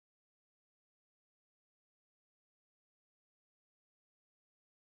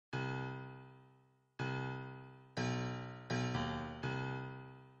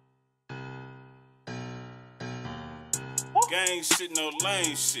gang shit, no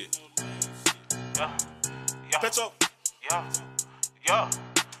lame shit. Petro.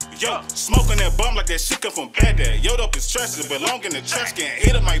 Yo, smoking that bum like that shit come from Baghdad. Yo, dope is trash, it belong in the trash can.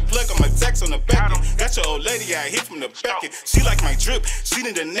 Hit up my plug on my text on the back end. Got your old lady out here from the back end. She like my drip, she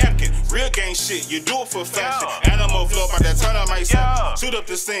need a napkin. Real gang shit, you do it for fashion. Animal flow by that turn on my sound. Shoot up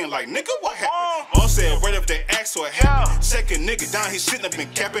this thing like, nigga, what happened? All said, right if they ask what happened. Second nigga down, his shit done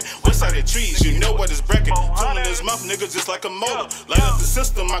been capping. West side of trees, you know what is bracket. Tuning this mouth, nigga, just like a molar. Light up the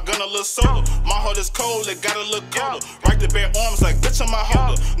system, my gun a little solar. My heart is cold, it got a little colder. Right to bare arms like, bitch, I'm a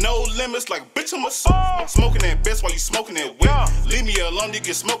holder. No limits like, bitch, I'm a soul. Smoking that best while you smoking that wet. Leave me alone, you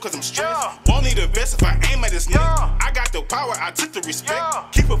get smoke cause I'm stressed. Won't need a vest if I aim at this nigga. I got the power, I took the respect.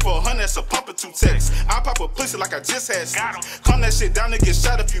 Keep it for 100, that's a pump of 2 texts. I pop a pussy like I just had sex. Calm that shit down and get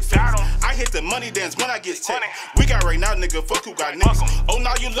shot a few fakes. I hit the money dance when I get text. We got right now, nigga, fuck who got niggas. Oh,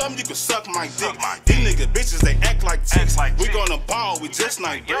 now you love me, you can suck my dick. These nigga bitches, they act like ticks. We gonna ball, we just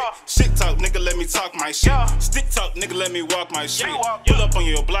like break. Shit talk, nigga, let me talk my shit. Stick talk, nigga, let me walk my shit. Pull up on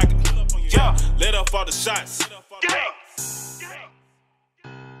your block. Let up all the shots.